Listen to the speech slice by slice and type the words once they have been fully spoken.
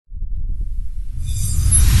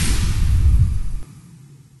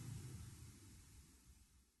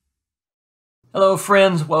Hello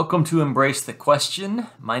friends, welcome to Embrace the Question.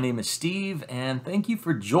 My name is Steve and thank you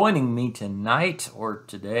for joining me tonight or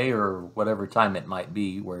today or whatever time it might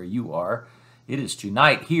be where you are. It is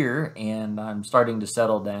tonight here and I'm starting to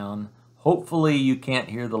settle down. Hopefully you can't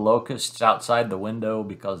hear the locusts outside the window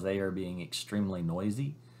because they are being extremely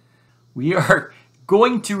noisy. We are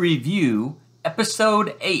going to review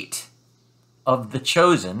episode 8 of The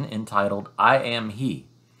Chosen entitled I Am He.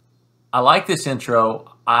 I like this intro.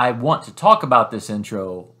 I want to talk about this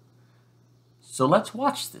intro, so let's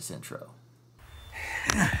watch this intro.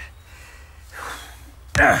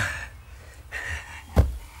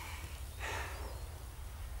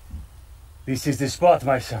 This is the spot,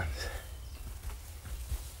 my sons.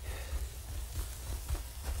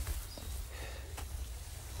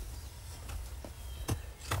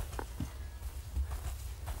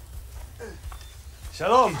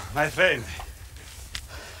 Shalom, my friend.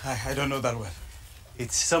 I don't know that word.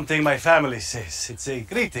 It's something my family says. It's a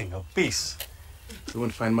greeting of peace. You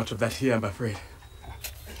won't find much of that here, I'm afraid.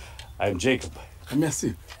 I'm Jacob. I'm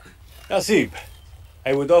Yassib. Yassib,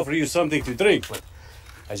 I would offer you something to drink, but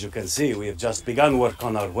as you can see, we have just begun work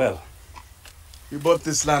on our well. We bought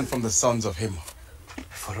this land from the sons of Him.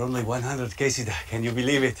 For only 100 quesida, can you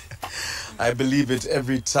believe it? I believe it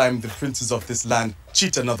every time the princes of this land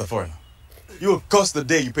cheat another foreigner. You will cost the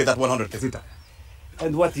day you pay that 100 quesita.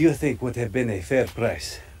 And what do you think would have been a fair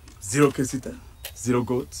price? 0 quesita, 0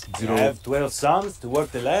 goats, 0... I have 12 sons to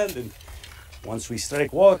work the land, and once we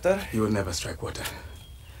strike water... You will never strike water.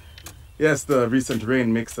 Yes, the recent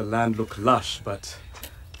rain makes the land look lush, but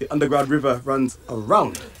the underground river runs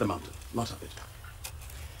around the mountain, not of it.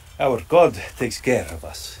 Our God takes care of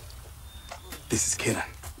us. This is Canaan.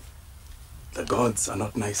 The gods are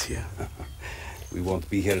not nice here. We won't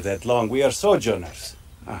be here that long. We are sojourners.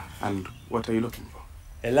 And what are you looking for?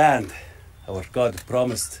 A land our God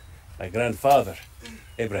promised my grandfather,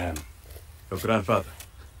 Abraham. Your grandfather.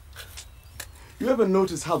 You ever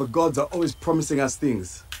notice how the gods are always promising us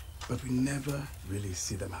things, but we never really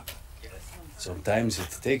see them happen? Sometimes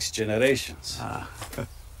it takes generations.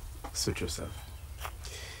 Suit yourself.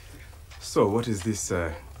 So, what is this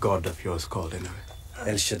god of yours called anyway?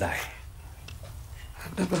 El Shaddai.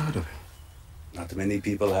 I've never heard of him. Not many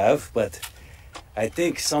people have, but I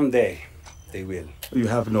think someday they will. You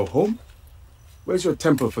have no home? Where's your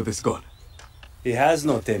temple for this god? He has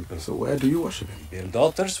no temple. So where do you worship him? Build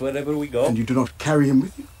altars wherever we go. And you do not carry him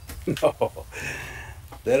with you? No.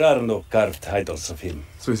 There are no carved idols of him.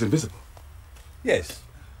 So he's invisible? Yes.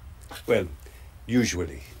 Well,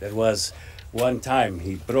 usually. There was one time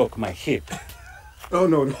he broke my hip. Oh,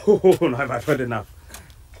 no, I've heard enough.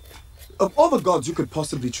 Of all the gods you could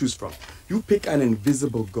possibly choose from, you pick an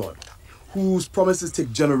invisible god whose promises take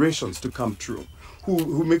generations to come true,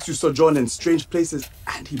 who makes you sojourn in strange places,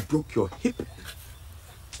 and he broke your hip.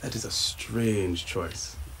 That is a strange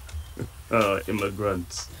choice.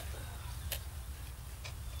 Immigrants.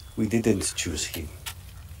 We didn't choose him.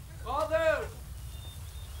 Father!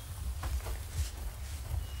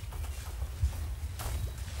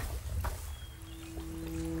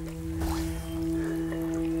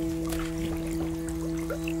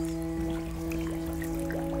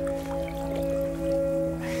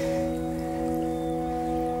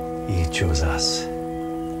 He chose us.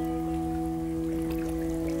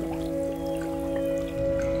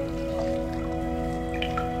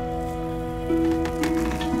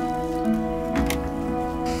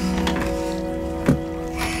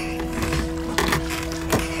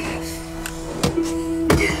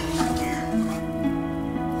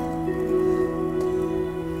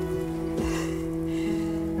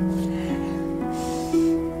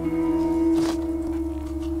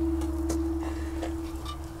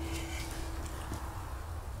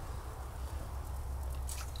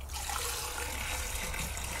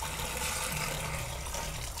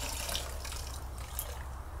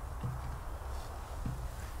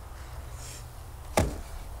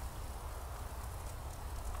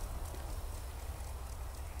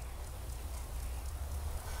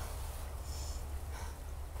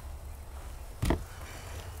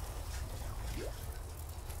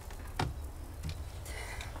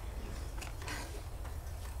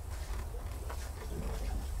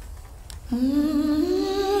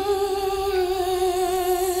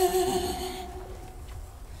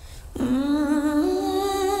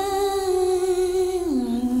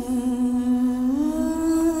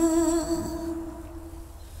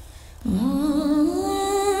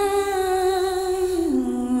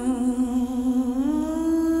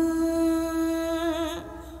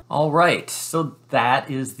 All right, so that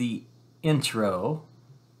is the intro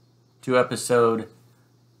to episode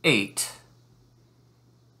 8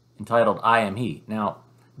 entitled I Am He. Now,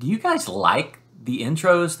 do you guys like the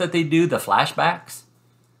intros that they do, the flashbacks?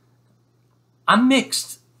 I'm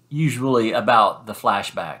mixed usually about the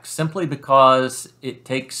flashbacks, simply because it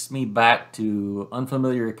takes me back to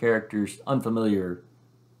unfamiliar characters, unfamiliar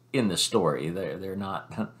in the story. They're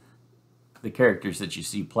not the characters that you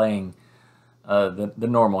see playing the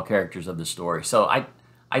normal characters of the story. So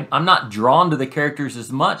I'm not drawn to the characters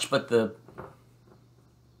as much, but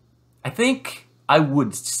I think I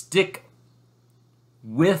would stick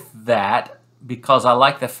with that because I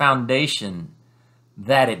like the foundation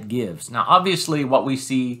that it gives. Now, obviously, what we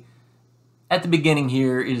see at the beginning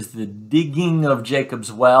here is the digging of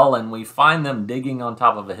Jacob's well, and we find them digging on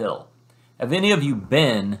top of a hill. Have any of you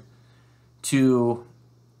been to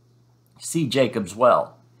see Jacob's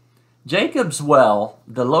well? Jacob's well,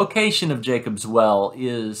 the location of Jacob's well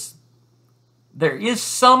there is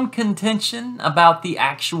some contention about the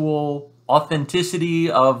actual authenticity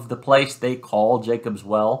of the place they call Jacob's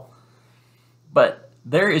well, but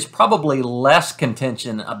there is probably less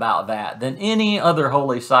contention about that than any other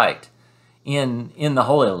holy site in the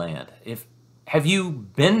Holy Land. Have you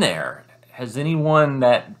been there? Has anyone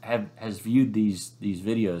that has viewed these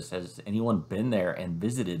videos, has anyone been there and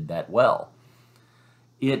visited that well?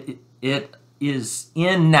 It is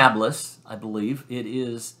in Nablus, I believe. It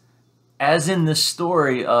is, as in the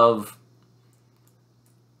story of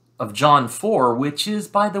John 4, which is,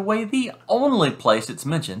 by the way, the only place it's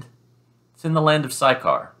mentioned. It's in the land of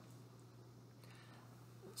Sychar.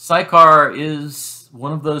 Sychar is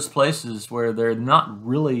one of those places where they're not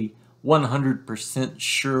really 100%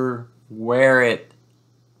 sure where it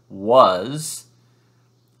was,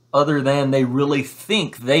 other than they really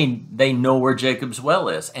think they know where Jacob's well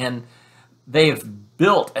is. And they've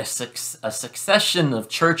built a succession of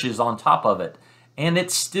churches on top of it. And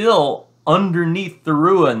it's still underneath the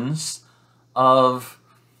ruins of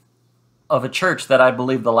a church that I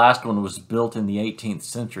believe the last one was built in the 18th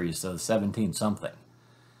century, so 17-something.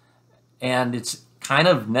 And it's kind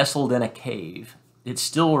of nestled in a cave. It's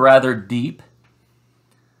still rather deep.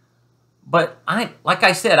 But like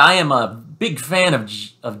I said, I am a big fan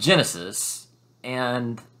of Genesis,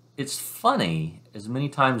 and it's funny, as many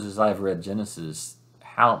times as I've read Genesis,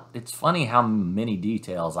 it's funny how many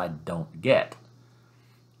details I don't get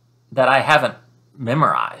that I haven't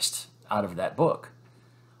memorized out of that book.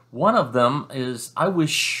 One of them is I was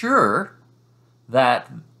sure that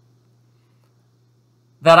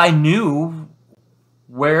I knew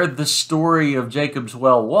where the story of Jacob's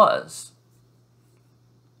well was.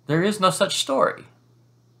 There is no such story.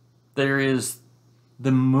 There is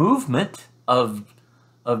the movement of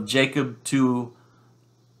Jacob to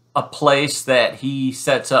a place that he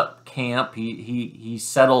sets up camp. He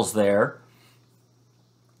settles there.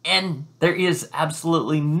 And there is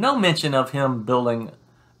absolutely no mention of him building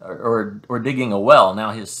or digging a well.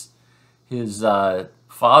 Now his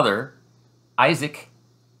father, Isaac,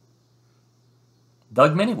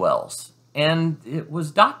 dug many wells, and it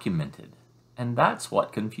was documented. And that's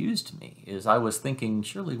what confused me, is I was thinking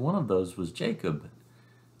surely one of those was Jacob.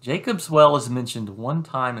 Jacob's well is mentioned one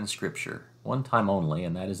time in Scripture, one time only,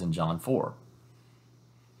 and that is in John 4.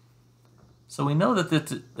 So we know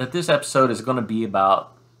that this episode is going to be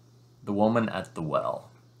about the woman at the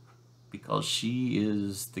well, because she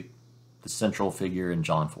is the central figure in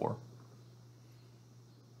John 4.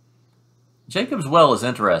 Jacob's well is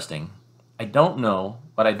interesting. I don't know,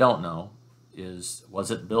 what I don't know is,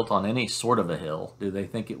 was it built on any sort of a hill? Do they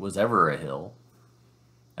think it was ever a hill?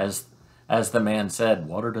 As the man said,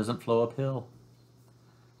 water doesn't flow uphill.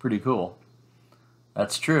 Pretty cool.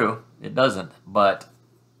 That's true, it doesn't, but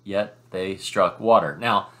yet they struck water.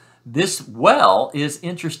 Now, this well is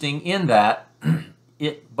interesting in that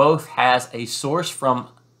it both has a source from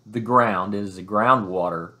the ground, it is a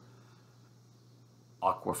groundwater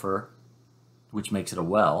aquifer, which makes it a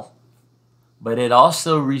well, but it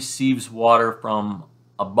also receives water from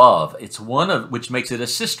above. It's which makes it a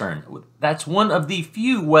cistern. That's one of the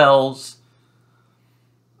few wells.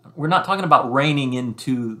 We're not talking about raining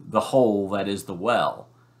into the hole that is the well.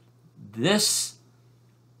 This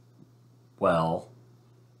well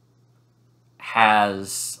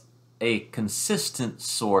has a consistent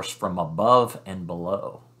source from above and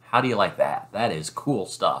below. How do you like that? That is cool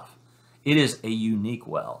stuff. It is a unique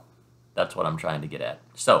well. That's what I'm trying to get at.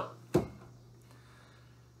 So,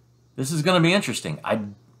 this is going to be interesting.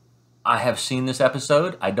 I have seen this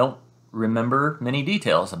episode. I don't remember many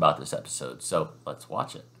details about this episode, so let's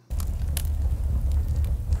watch it.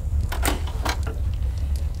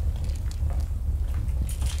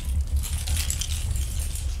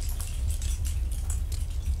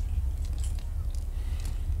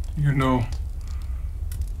 You know,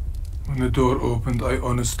 When the door opened, I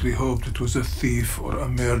honestly hoped it was a thief or a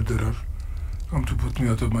murderer come to put me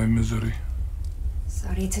out of my misery.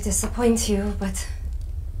 Sorry to disappoint you, but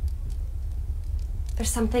there's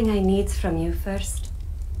something I need from you first.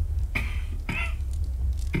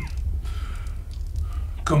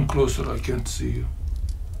 Come closer, I can't see you.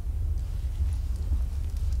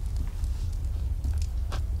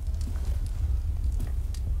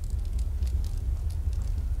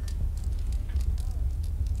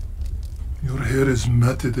 Your hair is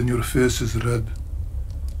matted and your face is red.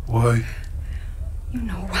 Why? You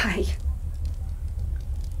know why.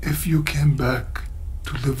 If you came back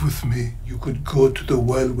to live with me, you could go to the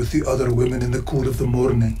well with the other women in the cool of the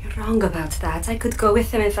morning. You're wrong about that. I could go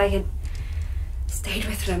with him if I had stayed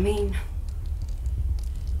with Ramin.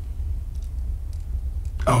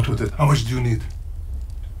 Out with it. How much do you need?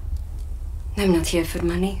 I'm not here for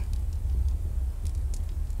money.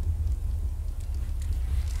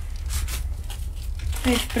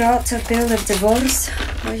 I've brought a bill of divorce.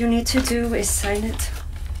 All you need to do is sign it.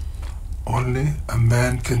 Only a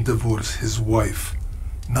man can divorce his wife,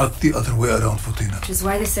 not the other way around, Fatina. Which is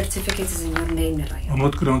why the certificate is in your name, Naraya. On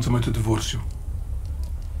what grounds am I to divorce you?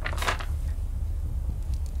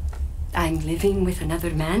 I'm living with another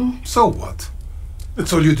man. So what?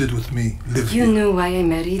 That's all you did with me. Live You here. knew why I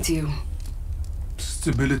married you.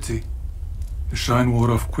 Stability. The shine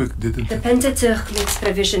wore off quick, didn't The it? Pentateuch makes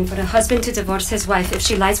provision for a husband to divorce his wife if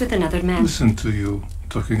she lies with another man. Listen to you,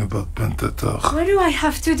 talking about Pentateuch. What do I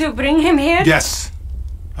have to do? Bring him here? Yes!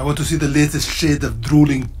 I want to see the latest shade of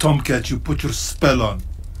drooling tomcat you put your spell on.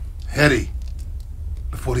 Hurry,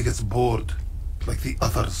 before he gets bored, like the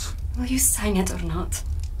others. Will you sign it or not?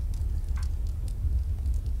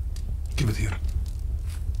 Give it here.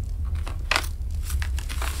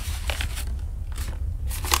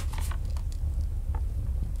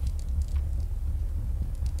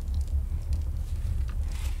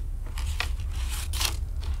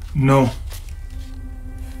 No.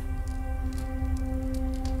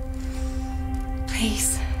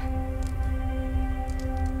 Please.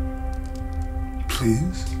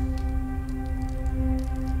 Please?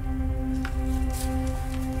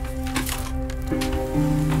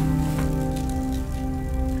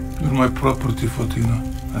 You're my property, Fatina,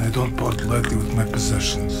 and I don't part lightly with my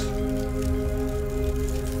possessions.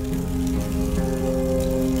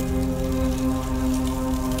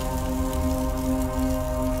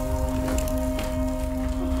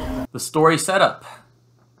 The story setup.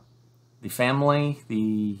 The family,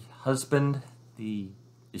 the husband, the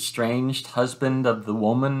estranged husband of the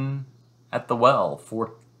woman at the well.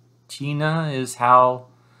 Fortina is how...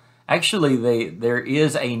 Actually, there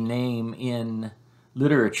is a name in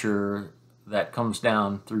literature that comes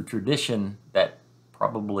down through tradition that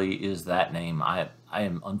probably is that name. I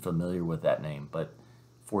am unfamiliar with that name, but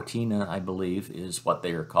Fortina, I believe, is what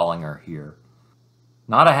they are calling her here.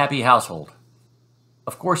 Not a happy household.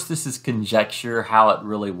 Of course, this is conjecture how it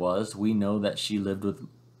really was. We know that she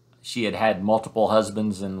had had multiple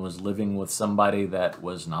husbands and was living with somebody that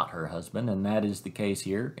was not her husband, and that is the case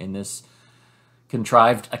here in this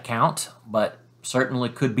contrived account, but certainly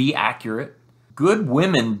could be accurate. Good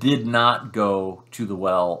women did not go to the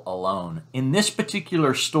well alone. In this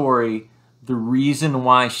particular story, the reason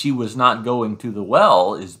why she was not going to the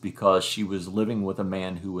well is because she was living with a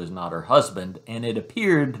man who was not her husband, and it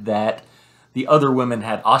appeared that the other women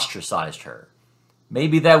had ostracized her.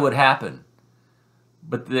 Maybe that would happen.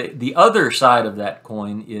 But the other side of that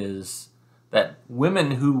coin is that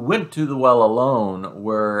women who went to the well alone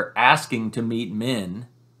were asking to meet men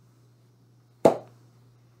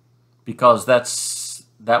because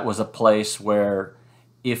that was a place where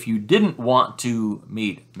if you didn't want to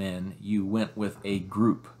meet men, you went with a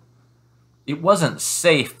group. It wasn't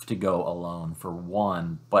safe to go alone, for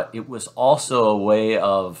one, but it was also a way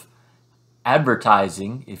of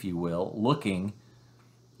advertising, if you will, looking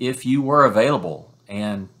if you were available.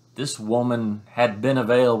 And this woman had been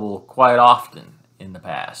available quite often in the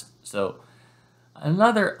past. So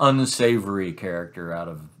another unsavory character out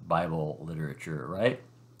of Bible literature, right?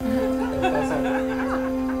 I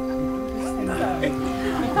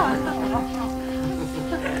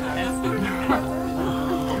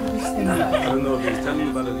don't know if he's telling you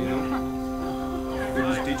about it, you know? Did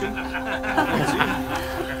you teach him?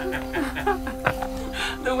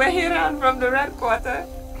 The way he ran from the red quarter,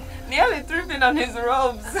 nearly tripping on his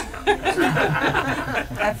robes.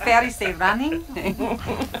 That Pharisee running?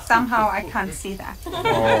 Somehow I can't see that.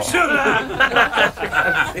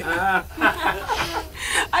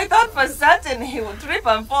 I thought for certain he would trip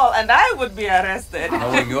and fall and I would be arrested.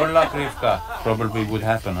 Knowing your luck, Rivka, probably would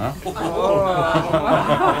happen, huh?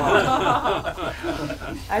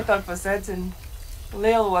 I thought for certain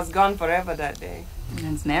Lil was gone forever that day.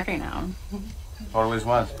 It's never known. Always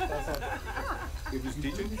was. Does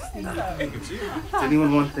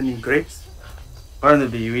anyone want any grapes?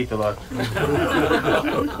 Barnaby, you eat a lot.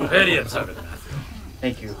 Very observant, Matthew.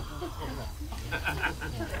 Thank you.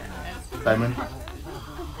 Simon?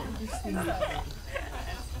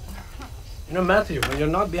 You know, Matthew, when you're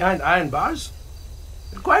not behind iron bars,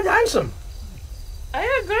 you're quite handsome. I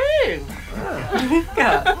agree.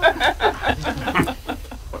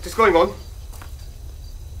 What is going on?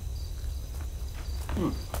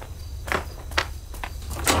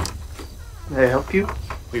 May I help you?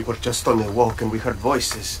 We were just on a walk and we heard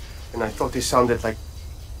voices, and I thought it sounded like...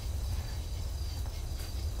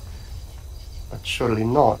 But surely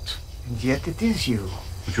not. And yet it is you.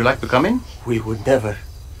 Would you like to come in? We would never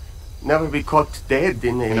be caught dead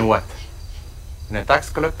in a... In a what? In a tax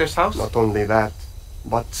collector's house? Not only that,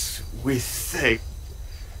 but with a...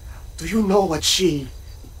 Do you know what she...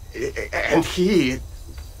 and he...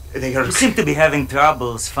 They are... You seem to be having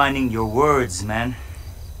troubles finding your words, man.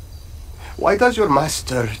 Why does your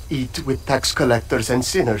master eat with tax collectors and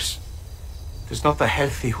sinners? It is not the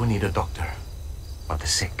healthy who need a doctor, but the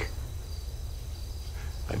sick.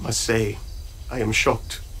 I must say, I am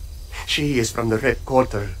shocked. She is from the Red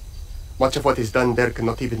Quarter. Much of what is done there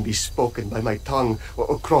cannot even be spoken by my tongue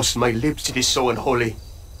or cross my lips. It is so unholy.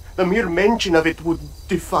 The mere mention of it would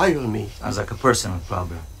defile me. Sounds like a personal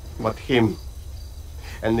problem. But him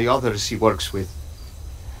and the others he works with,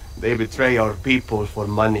 they betray our people for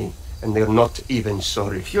money, and they're not even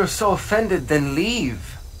sorry. If you're so offended, then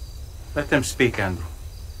leave. Let them speak, Andrew.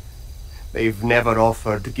 They've never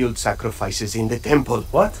offered guilt sacrifices in the temple.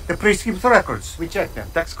 What? The priest keeps records. We check them.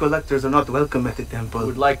 Tax collectors are not welcome at the temple.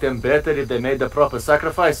 Would like them better if they made the proper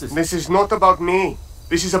sacrifices. This is not about me.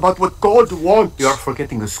 This is about what God wants. You are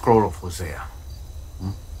forgetting the scroll of Hosea.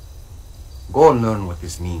 Go and learn what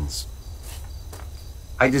this means.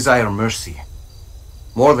 I desire mercy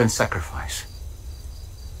more than sacrifice.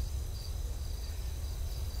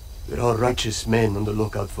 There are righteous men on the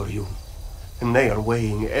lookout for you, and they are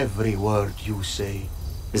weighing every word you say.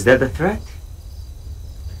 Is that a threat?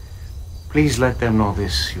 Please let them know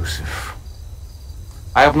this, Yusuf.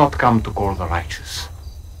 I have not come to call the righteous,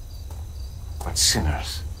 but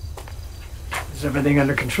sinners. Is everything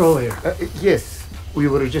under control here? Yes. We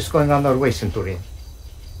were just going on our way, Centurion.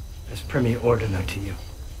 As Primi Ordine to you.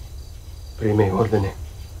 Primi Ordine.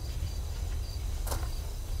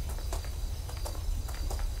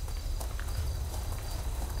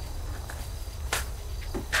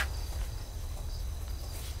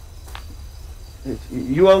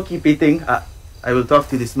 You all keep eating. I will talk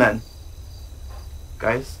to this man.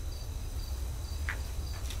 Guys?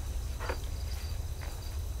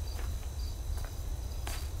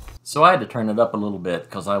 So I had to turn it up a little bit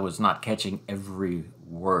because I was not catching every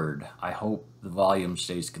word. I hope the volume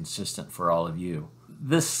stays consistent for all of you.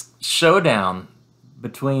 This showdown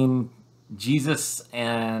between Jesus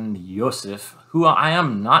and Joseph, who I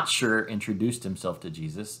am not sure introduced himself to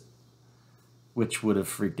Jesus, which would have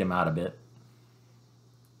freaked him out a bit.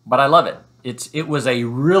 But I love it. It was a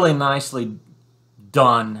really nicely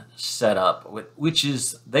done setup, which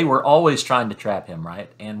is they were always trying to trap him, right?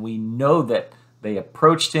 And we know that they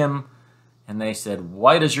approached him and they said,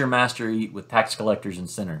 "Why does your master eat with tax collectors and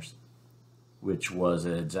sinners?" Which was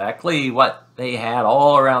exactly what they had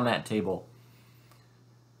all around that table.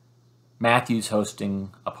 Matthew's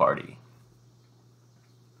hosting a party.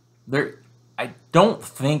 I don't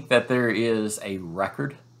think that there is a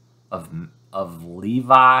record of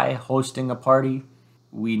Levi hosting a party.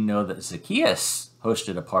 We know that Zacchaeus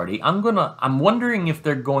hosted a party. I'm wondering if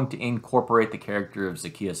they're going to incorporate the character of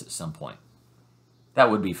Zacchaeus at some point. That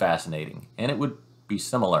would be fascinating, and it would be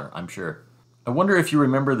similar, I'm sure. I wonder if you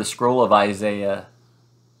remember the scroll of Isaiah,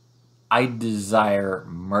 "I desire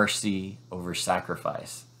mercy over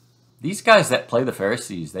sacrifice." These guys that play the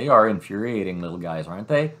Pharisees, they are infuriating little guys, aren't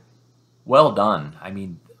they? Well done. I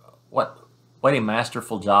mean, what a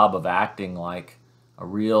masterful job of acting like a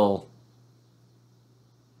real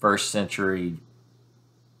first century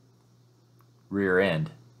rear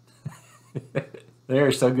end.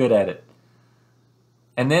 They're so good at it.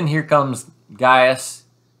 And then here comes Gaius,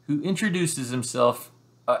 who introduces himself.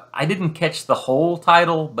 I didn't catch the whole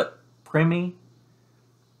title, but Primi.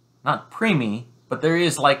 Not Primi, but there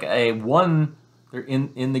is like a one,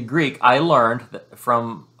 in the Greek, I learned that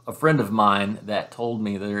from a friend of mine that told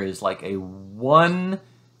me there is like a one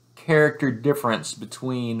character difference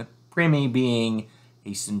between Primi being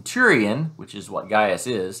a centurion, which is what Gaius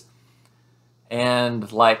is,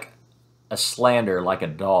 and like a slander, like a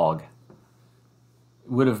dog.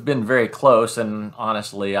 Would have been very close, and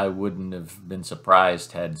honestly, I wouldn't have been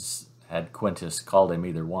surprised had Quintus called him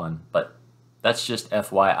either one. But that's just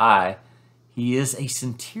FYI. He is a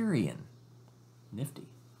centurion. Nifty.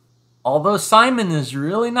 Although Simon is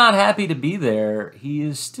really not happy to be there, he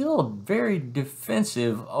is still very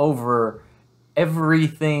defensive over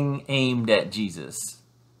everything aimed at Jesus.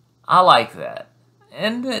 I like that.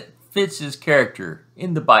 And it fits his character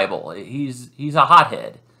in the Bible. He's a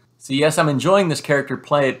hothead. So yes, I'm enjoying this character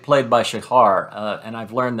played by Shahar, and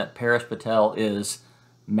I've learned that Paris Patel is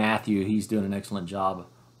Matthew. He's doing an excellent job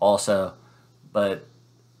also, but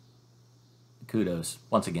kudos.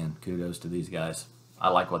 Once again, kudos to these guys. I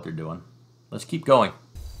like what they're doing. Let's keep going.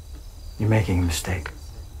 You're making a mistake.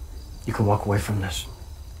 You can walk away from this.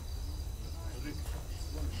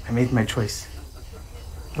 I made my choice.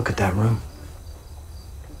 Look at that room.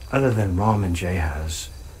 Other than Rom and Jahaz,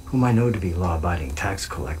 whom I know to be law-abiding tax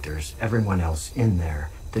collectors, everyone else in there,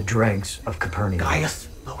 the dregs of Capernaum. Gaius,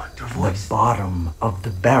 lower your voice. The bottom of the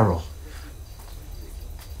barrel.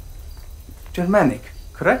 Germanic,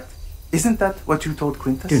 correct? Isn't that what you told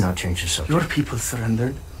Quintus? Do not change the subject. Your people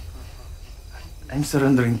surrendered. I'm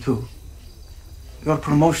surrendering too. Your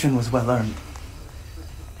promotion was well earned.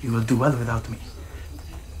 You will do well without me.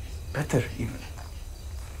 Better, even.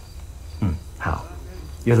 How?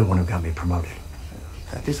 You're the one who got me promoted.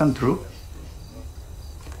 That is untrue.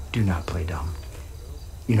 Do not play dumb.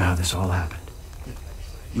 You know how this all happened.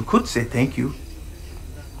 You could say thank you.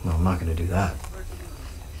 No, I'm not going to do that.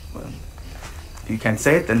 Well, if you can't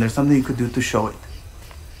say it, then there's something you could do to show it.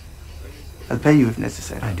 I'll pay you if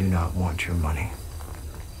necessary. I do not want your money.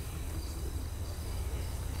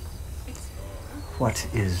 What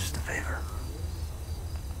is the favor?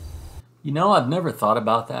 You know, I've never thought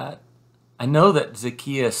about that. I know that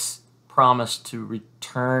Zacchaeus promised to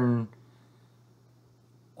return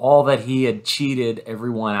all that he had cheated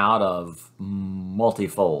everyone out of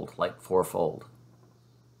multifold, like fourfold.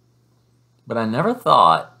 But I never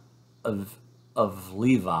thought of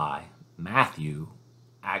Levi, Matthew,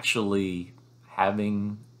 actually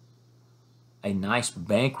having a nice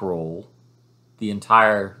bankroll the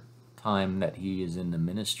entire time that he is in the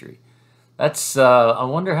ministry. That's, I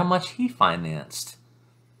wonder how much he financed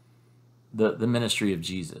the ministry of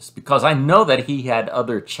Jesus, because I know that he had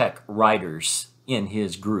other check writers in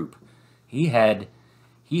his group. He had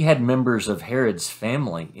members of Herod's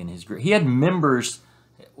family in his group. He had members,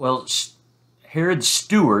 well, Herod's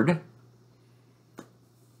steward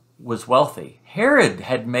was wealthy. Herod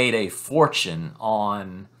had made a fortune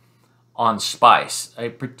on spice, a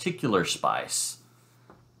particular spice.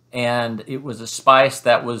 And it was a spice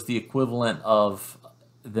that was the equivalent of,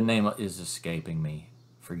 the name is escaping me,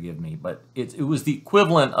 forgive me, but it was the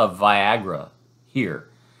equivalent of Viagra here.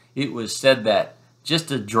 It was said that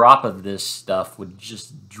just a drop of this stuff would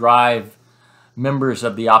just drive members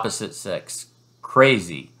of the opposite sex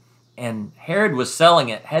crazy. And Herod was selling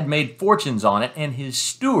it, had made fortunes on it, and his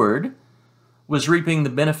steward was reaping the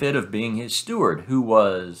benefit of being his steward, who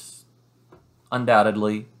was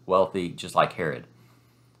undoubtedly wealthy, just like Herod.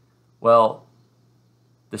 Well,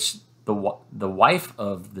 the wife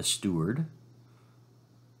of the steward,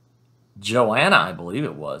 Joanna, I believe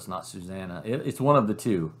it was, not Susanna. It's one of the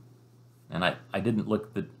two. And I didn't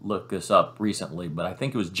look this up recently, but I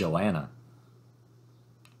think it was Joanna.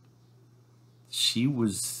 She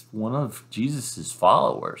was one of Jesus's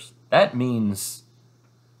followers. That means,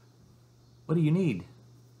 what do you need?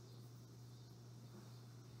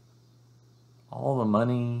 All the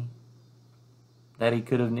money that he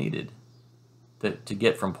could have needed to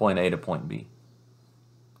get from point A to point B.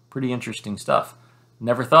 Pretty interesting stuff.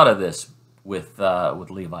 Never thought of this with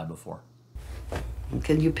Levi before.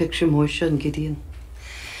 Can you picture Moshe and Gideon?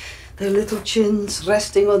 Their little chins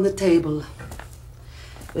resting on the table.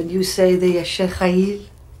 When you say the Yasher Chayil,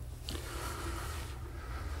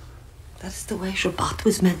 that's the way Shabbat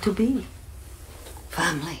was meant to be.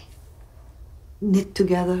 Family. Knit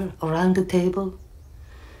together around the table.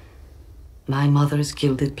 My mother's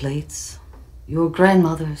gilded plates. Your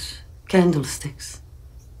grandmother's candlesticks.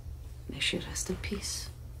 May she rest in peace.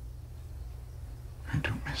 I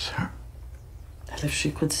do miss her. And if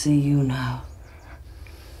she could see you now,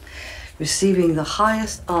 receiving the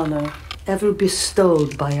highest honor ever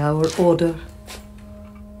bestowed by our order,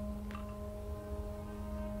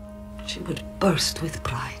 she would burst with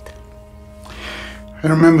pride. I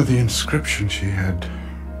remember the inscription she had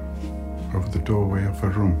over the doorway of her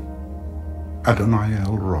room. Adonai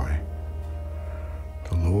El Roy.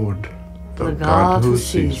 The Lord, the God who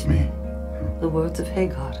sees me. The words of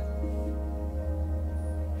Hagar.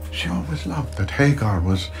 She always loved that Hagar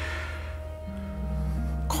was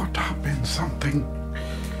caught up in something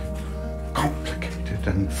complicated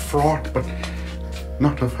and fraught, but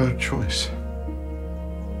not of her choice.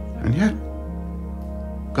 And yet,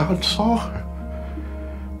 God saw her,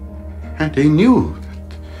 and he knew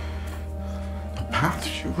that the path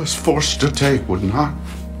she was forced to take would not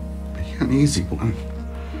be an easy one.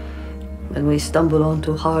 When we stumble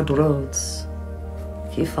onto hard roads,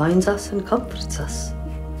 he finds us and comforts us.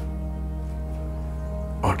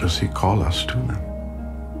 Or does he call us to them?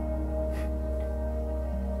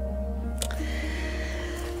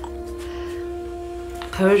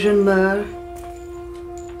 Persian myrrh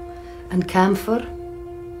and camphor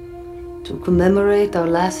to commemorate our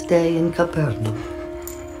last day in Capernaum.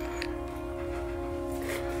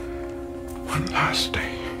 One last day.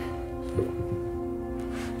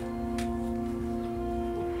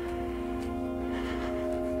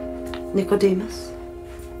 Nicodemus,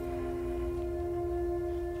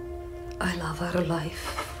 I love our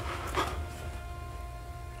life.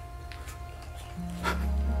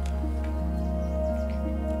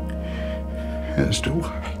 As do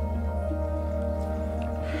I.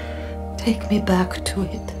 Take me back to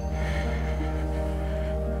it.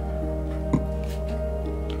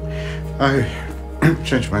 I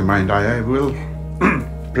changed my mind. I will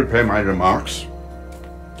prepare my remarks.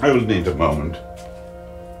 I will need a moment.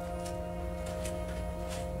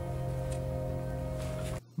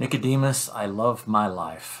 Nicodemus, I love my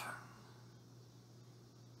life.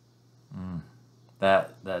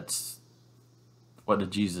 That's what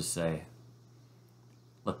did Jesus say?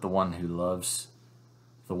 Let the one who loves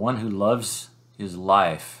his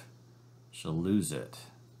life shall lose it.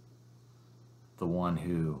 The one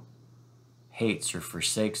who hates or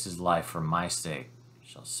forsakes his life for my sake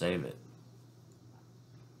shall save it.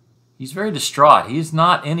 He's very distraught. He's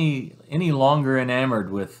not any longer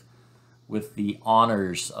enamored with the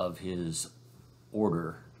honors of his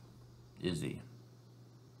order, is he?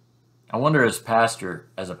 I wonder as a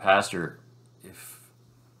pastor, if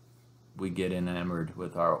we get enamored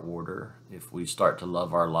with our order, if we start to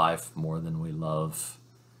love our life more than we love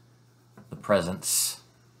the presence.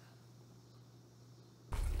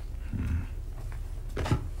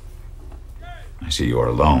 I see you are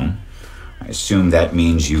alone. I assume that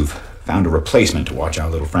means you've found a replacement to watch our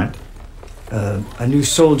little friend? A new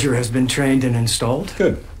soldier has been trained and installed.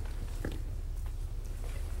 Good.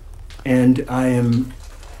 And I am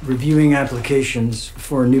reviewing applications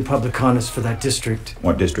for a new publicanus for that district.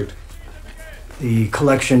 What district? The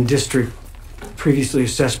collection district previously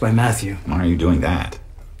assessed by Matthew. Why are you doing that?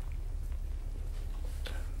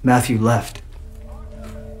 Matthew left.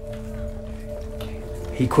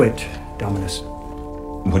 He quit, Dominus.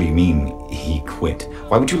 What do you mean, he quit?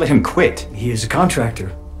 Why would you let him quit? He is a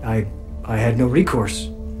contractor. I had no recourse.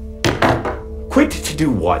 Quit to do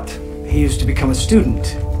what? He is to become a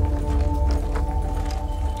student.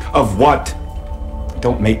 Of what?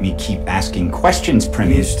 Don't make me keep asking questions,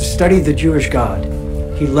 Prince. He is to study the Jewish God.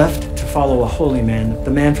 He left to follow a holy man,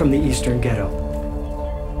 the man from the eastern ghetto.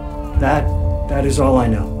 That is all I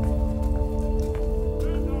know.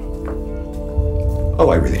 Oh,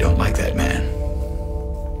 I really don't like that man.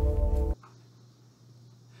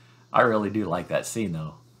 I really do like that scene,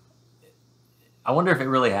 though. I wonder if it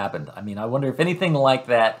really happened. I mean, I wonder if anything like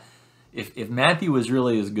that, if Matthew was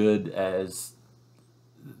really as good as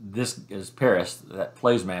Paris, that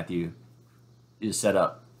plays Matthew, is set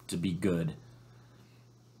up to be good.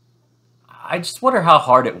 I just wonder how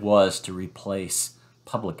hard it was to replace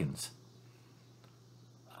publicans.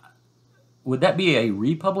 Would that be a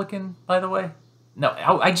Republican, by the way? No,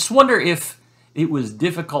 I just wonder if it was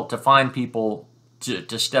difficult to find people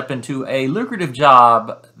to step into a lucrative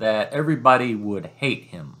job that everybody would hate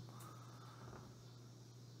him.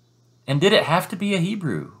 And did it have to be a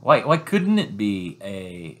Hebrew? Why couldn't it be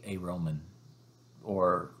a Roman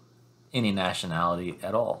or any nationality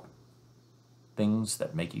at all? Things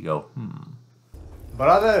that make you go,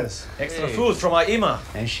 Brothers. Extra food from our Ima.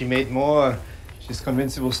 And she made more. She's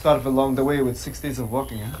convinced we will starve along the way with 6 days of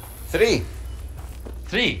walking, huh? 3.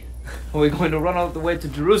 We're going to run all the way to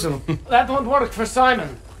Jerusalem. That won't work for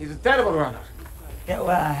Simon. He's a terrible runner. Yeah,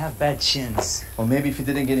 well, I have bad shins. Or maybe if you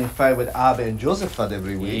didn't get in fight with Abba and Josephat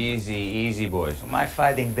every week. Easy, boys. My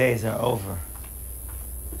fighting days are over.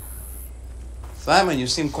 Simon, you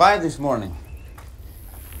seem quiet this morning.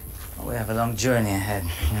 Well, we have a long journey ahead.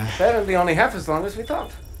 Apparently only half as long as we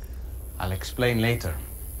thought. I'll explain later.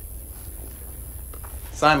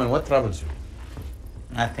 Simon, what troubles you?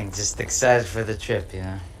 Nothing, just excited for the trip, you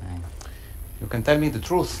know. You can tell me the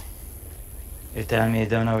truth. You're telling me you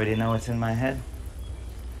don't already know what's in my head?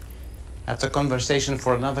 That's a conversation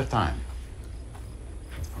for another time.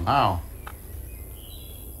 For now,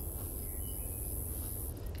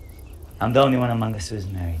 I'm the only one among us who is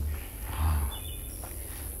married.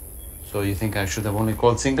 so you think I should have only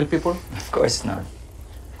called single people? Of course not.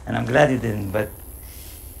 And I'm glad you didn't, but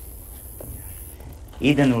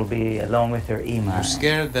Eden will be along with her Ima. You're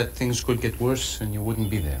scared that things could get worse and you wouldn't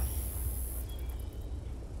be there.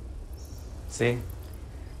 See?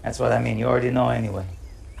 That's what I mean. You already know anyway.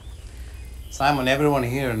 Simon, everyone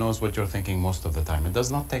here knows what you're thinking most of the time. It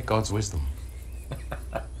does not take God's wisdom.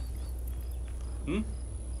 Hmm?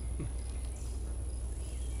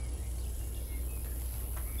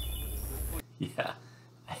 Yeah,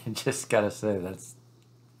 I just gotta say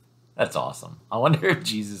that's awesome. I wonder if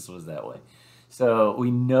Jesus was that way. So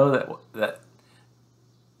we know that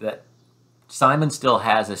Simon still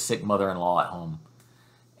has a sick mother-in-law at home,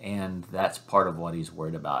 and that's part of what he's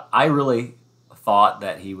worried about. I really thought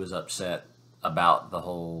that he was upset about the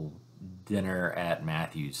whole dinner at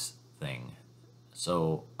Matthew's thing,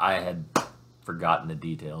 so I had forgotten the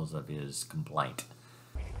details of his complaint.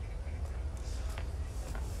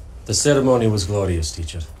 The ceremony was glorious,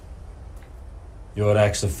 teacher. Your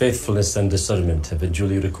acts of faithfulness and discernment have been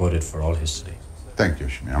duly recorded for all history. Thank you,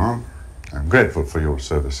 Shmuel. I'm grateful for your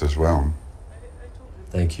service as well.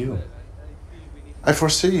 Thank you. I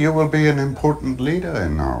foresee you will be an important leader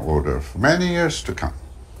in our order for many years to come.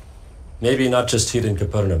 Maybe not just here in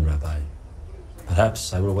Capernaum, Rabbi.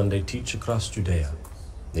 Perhaps I will one day teach across Judea.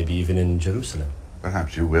 Maybe even in Jerusalem.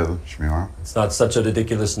 Perhaps you will, Shmuel. It's not such a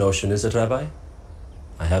ridiculous notion, is it, Rabbi?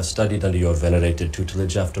 I have studied under your venerated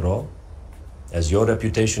tutelage, after all. As your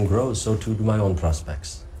reputation grows, so too do my own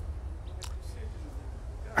prospects.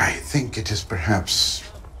 I think it is perhaps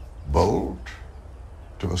bold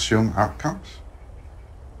to assume outcomes.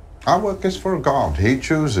 Our work is for God. He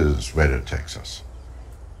chooses where it takes us.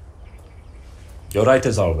 You're right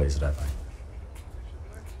as always, Rabbi.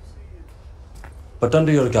 But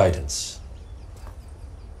under your guidance,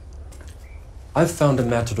 I've found a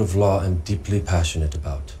matter of law I'm deeply passionate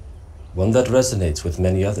about. One that resonates with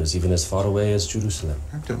many others, even as far away as Jerusalem.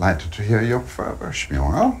 I'm delighted to hear your fervor,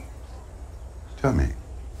 Shmuel. Tell me,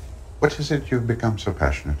 what is it you've become so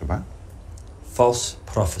passionate about? False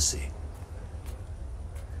prophecy.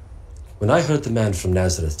 When I heard the man from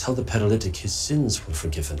Nazareth tell the paralytic his sins were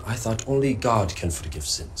forgiven, I thought only God can forgive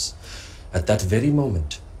sins. At that very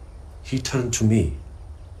moment, he turned to me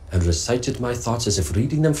and recited my thoughts as if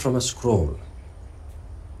reading them from a scroll.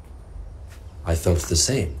 I felt the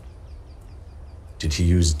same. Did he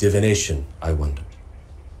use divination, I wondered.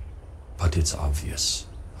 But it's obvious.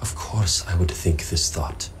 Of course I would think this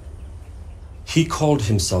thought. He called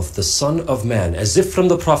himself the Son of Man, as if from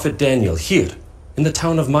the prophet Daniel, here, in the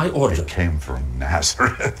town of my order. He came from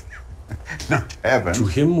Nazareth, not heaven. To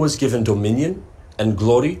him was given dominion and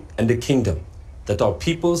glory and a kingdom, that all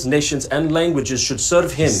peoples, nations, and languages should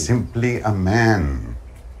serve him. He's simply a man.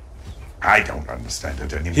 I don't understand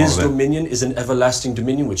it anymore. His dominion is an everlasting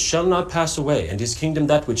dominion which shall not pass away, and his kingdom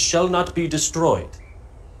that which shall not be destroyed.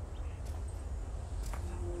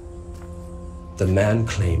 The man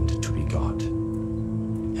claimed to be God,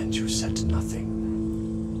 and you said nothing.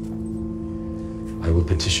 I will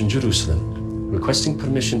petition Jerusalem, requesting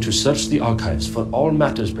permission to search the archives for all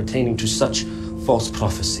matters pertaining to such false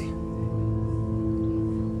prophecy.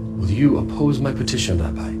 Will you oppose my petition,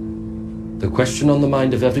 Rabbi? The question on the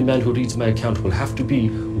mind of every man who reads my account will have to be,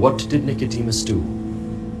 what did Nicodemus do?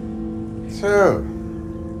 So,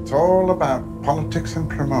 it's all about politics and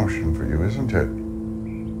promotion for you, isn't it?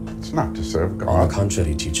 It's not to serve God. On the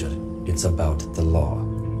contrary, teacher, it's about the law.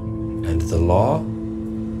 And the law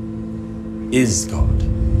is God.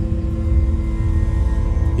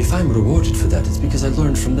 If I'm rewarded for that, it's because I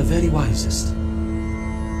learned from the very wisest.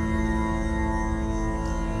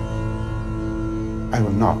 I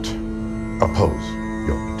will not oppose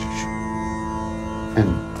your petition. And,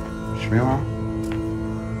 Shmuel,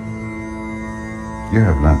 you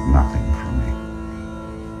have learned nothing from me.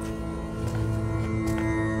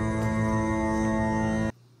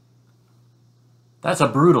 That's a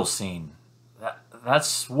brutal scene.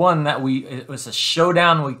 That's one that it was a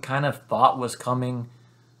showdown we kind of thought was coming.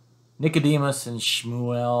 Nicodemus and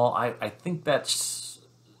Shmuel. I think that's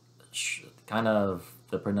kind of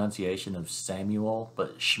the pronunciation of Samuel,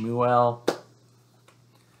 but Shmuel.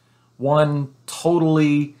 One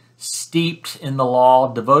totally steeped in the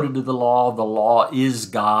law, devoted to the law is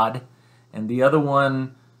God. And the other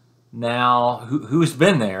one now, who's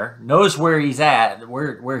been there, knows where he's at,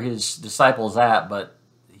 where his disciple's at, but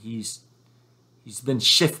he's been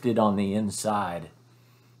shifted on the inside.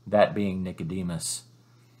 that being Nicodemus.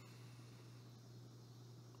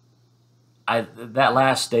 That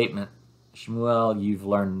last statement, Shmuel, you've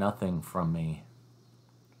learned nothing from me.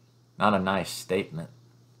 Not a nice statement.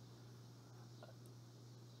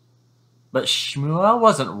 But Shmuel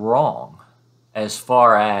wasn't wrong as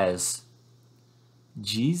far as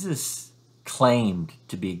Jesus claimed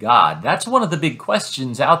to be God. That's one of the big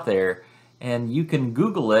questions out there, and you can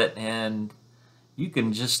Google it and you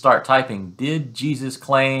can just start typing, did Jesus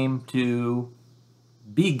claim to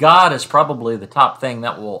be God, is probably the top thing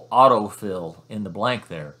that will autofill in the blank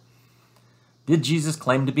there. Did Jesus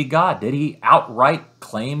claim to be God? Did he outright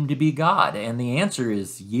claim to be God? And the answer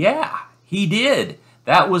is, yeah, he did.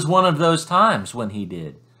 That was one of those times when he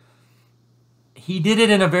did. He did it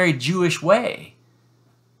in a very Jewish way.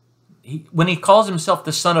 When he calls himself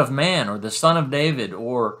the Son of Man or the Son of David,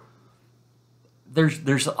 or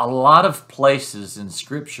there's a lot of places in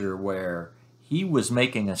Scripture where he was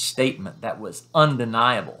making a statement that was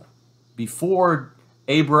undeniable. Before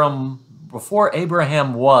Abraham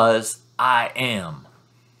was, I am.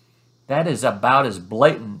 That is about as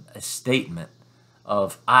blatant a statement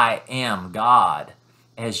of I am God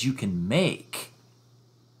as you can make.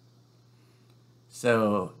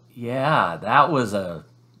 So, yeah,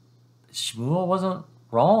 Shmuel wasn't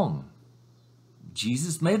wrong.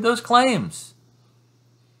 Jesus made those claims.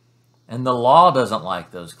 And the law doesn't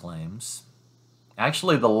like those claims.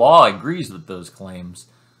 Actually, the law agrees with those claims,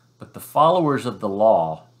 but the followers of the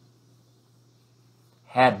law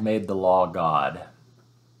had made the law God,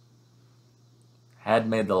 had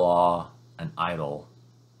made the law an idol,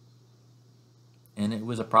 and it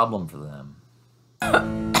was a problem for them.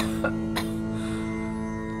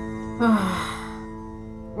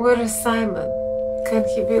 Where is Simon? Can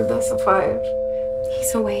he build us a fire?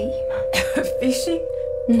 He's away. Fishing?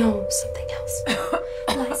 No, something else.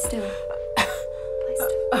 Lie still. Lie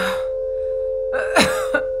still.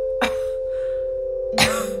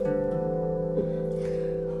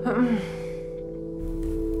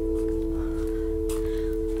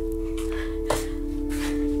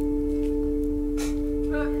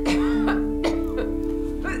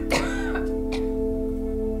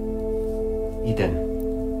 Eden.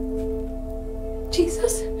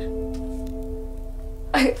 Jesus?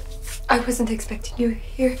 I wasn't expecting you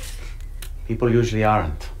here. People usually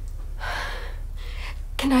aren't.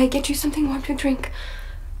 Can I get you something warm to drink?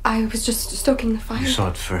 I was just stoking the fire. You saw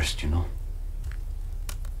it first, you know.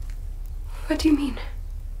 What do you mean?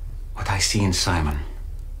 What I see in Simon.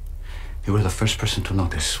 You were the first person to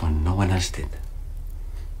notice when no one else did.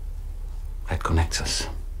 That connects us.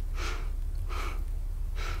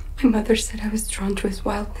 My mother said I was drawn to his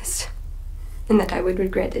wildness, and that I would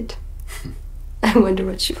regret it. I wonder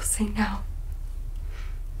what she will say now.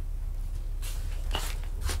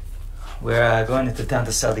 We're going into town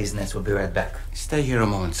to sell these nets. We'll be right back. Stay here a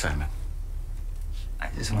moment, Simon. I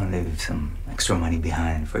just want to leave some extra money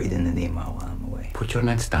behind for Eden and Nima while I'm away. Put your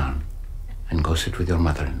nets down and go sit with your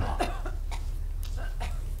mother-in-law.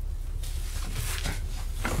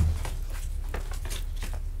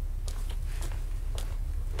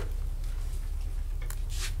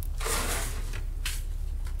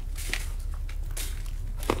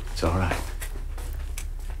 It's all right.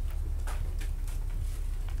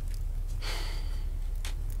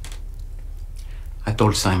 I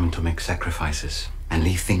told Simon to make sacrifices and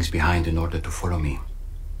leave things behind in order to follow me.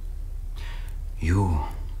 You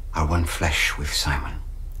are one flesh with Simon.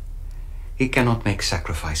 He cannot make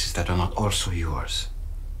sacrifices that are not also yours.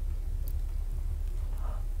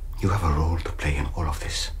 You have a role to play in all of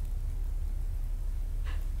this.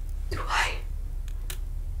 Do I?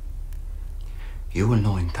 You will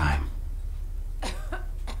know in time.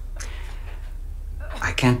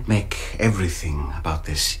 I can't make everything about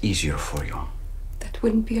this easier for you. That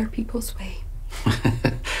wouldn't be our people's way.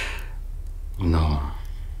 No,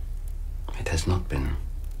 it has not been.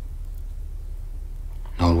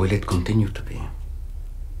 Nor will it continue to be.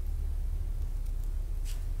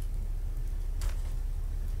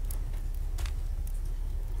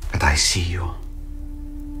 But I see you.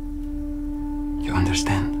 You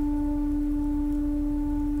understand?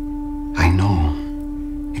 I know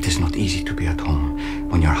it is not easy to be at home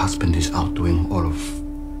when your husband is out doing all of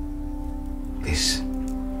this,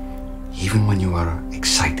 even when you are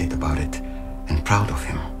excited about it and proud of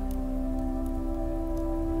him.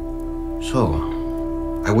 So,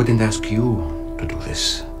 I wouldn't ask you to do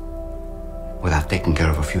this without taking care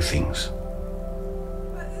of a few things.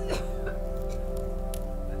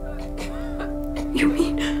 You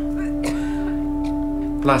mean?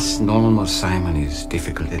 Plus, normal Simon is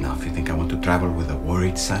difficult enough. You think I want to travel with a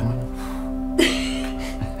worried Simon?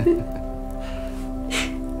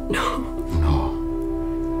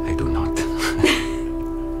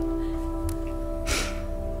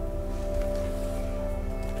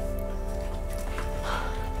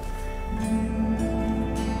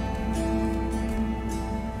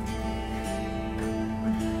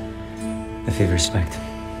 fever spiked.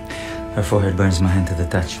 Her forehead burns my hand to the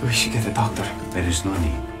touch. We should get a doctor. There is no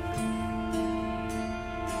need.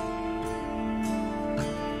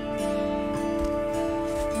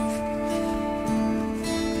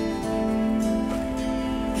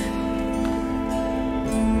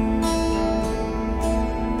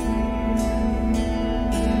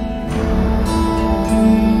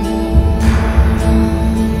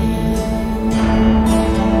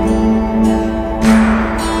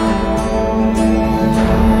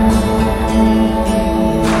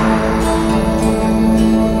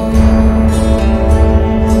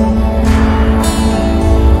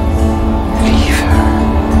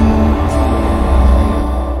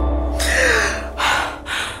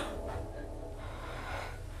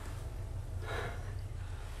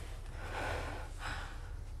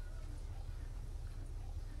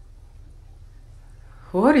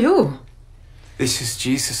 Who are you? This is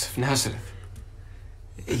Jesus of Nazareth.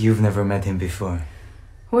 You've never met him before.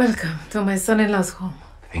 Welcome to my son-in-law's home.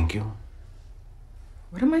 Thank you.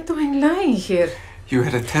 What am I doing lying here? You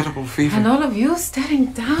had a terrible fever. And all of you staring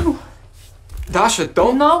down. Dasha,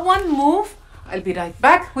 don't... No one move. I'll be right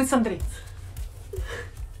back with some drinks.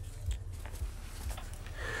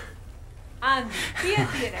 And be a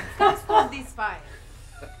dear and come stop this fire.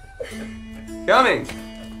 Coming.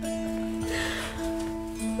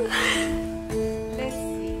 Let's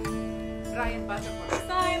see. Ryan butter for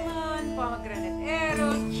Simon, pomegranate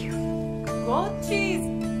arrows, goat cheese.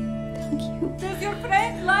 Thank you. Does your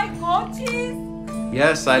friend like goat cheese?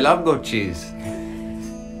 Yes, I love goat cheese.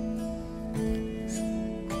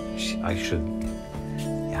 I should,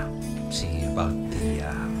 see about the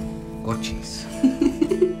goat cheese.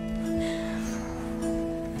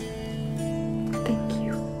 Thank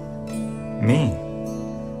you. Me?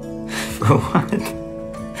 For what?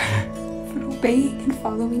 For obeying and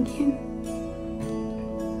following him.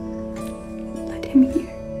 Let him hear.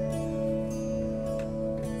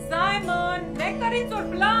 Simon, nectarines or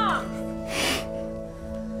blanc?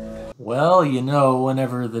 Well, you know,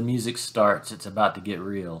 whenever the music starts, it's about to get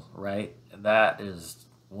real, right? That is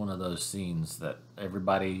one of those scenes that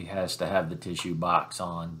everybody has to have the tissue box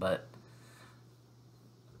on, but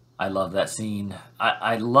I love that scene.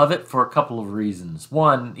 I love it for a couple of reasons.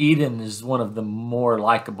 One, Eden is one of the more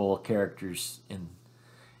likable characters in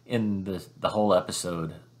the whole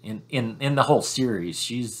episode, in the whole series.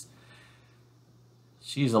 She's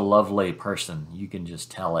a lovely person. You can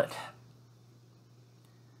just tell it.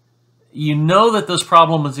 You know that those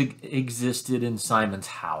problems existed in Simon's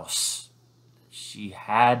house. She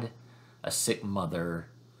had a sick mother.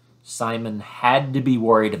 Simon had to be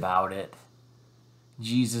worried about it.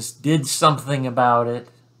 Jesus did something about it.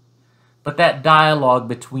 But that dialogue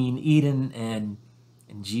between Eden and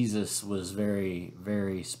Jesus was very,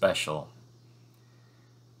 very special.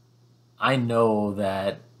 I know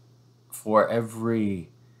that for every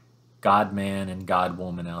God-man and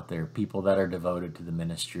God-woman out there, people that are devoted to the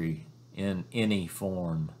ministry in any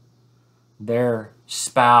form, their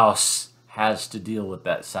spouse has to deal with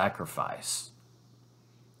that sacrifice.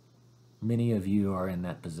 Many of you are in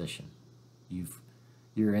that position.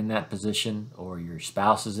 You're in that position, or your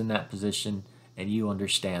spouse is in that position, and you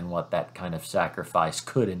understand what that kind of sacrifice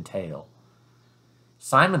could entail.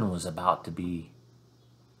 Simon was about to be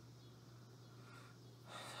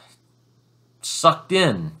sucked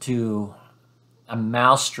in to a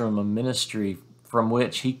maelstrom of ministry from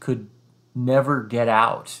which he could never get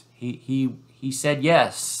out. He said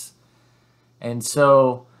yes. And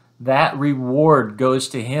so that reward goes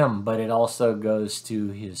to him, but it also goes to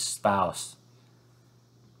his spouse.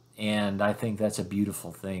 And I think that's a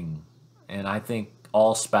beautiful thing. And I think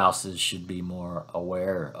all spouses should be more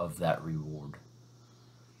aware of that reward.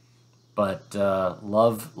 But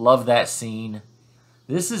love that scene.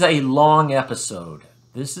 This is a long episode.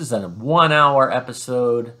 This is a 1 hour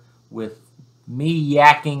episode with me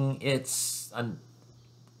yakking. It's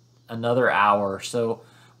another hour. So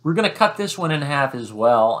we're going to cut this one in half as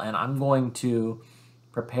well. And I'm going to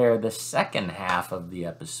prepare the second half of the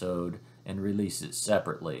episode and release it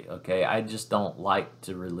separately, okay? I just don't like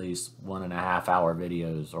to release 1.5 hour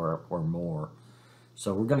videos or more.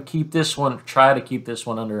 So we're going to keep this one, try to keep this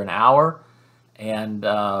one under an hour. And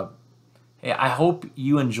hey, I hope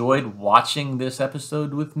you enjoyed watching this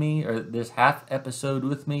episode with me, or this half episode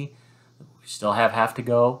with me. We still have half to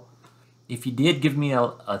go. If you did, give me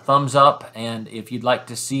a thumbs up. And if you'd like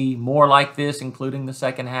to see more like this, including the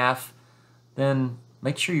second half, then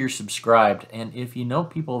make sure you're subscribed. And if you know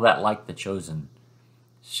people that like The Chosen,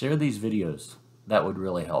 share these videos. That would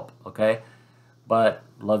really help, okay? But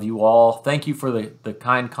love you all. Thank you for the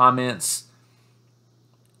kind comments.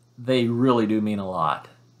 They really do mean a lot.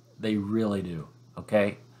 They really do.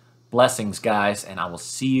 Okay? Blessings, guys, and I will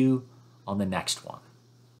see you on the next one.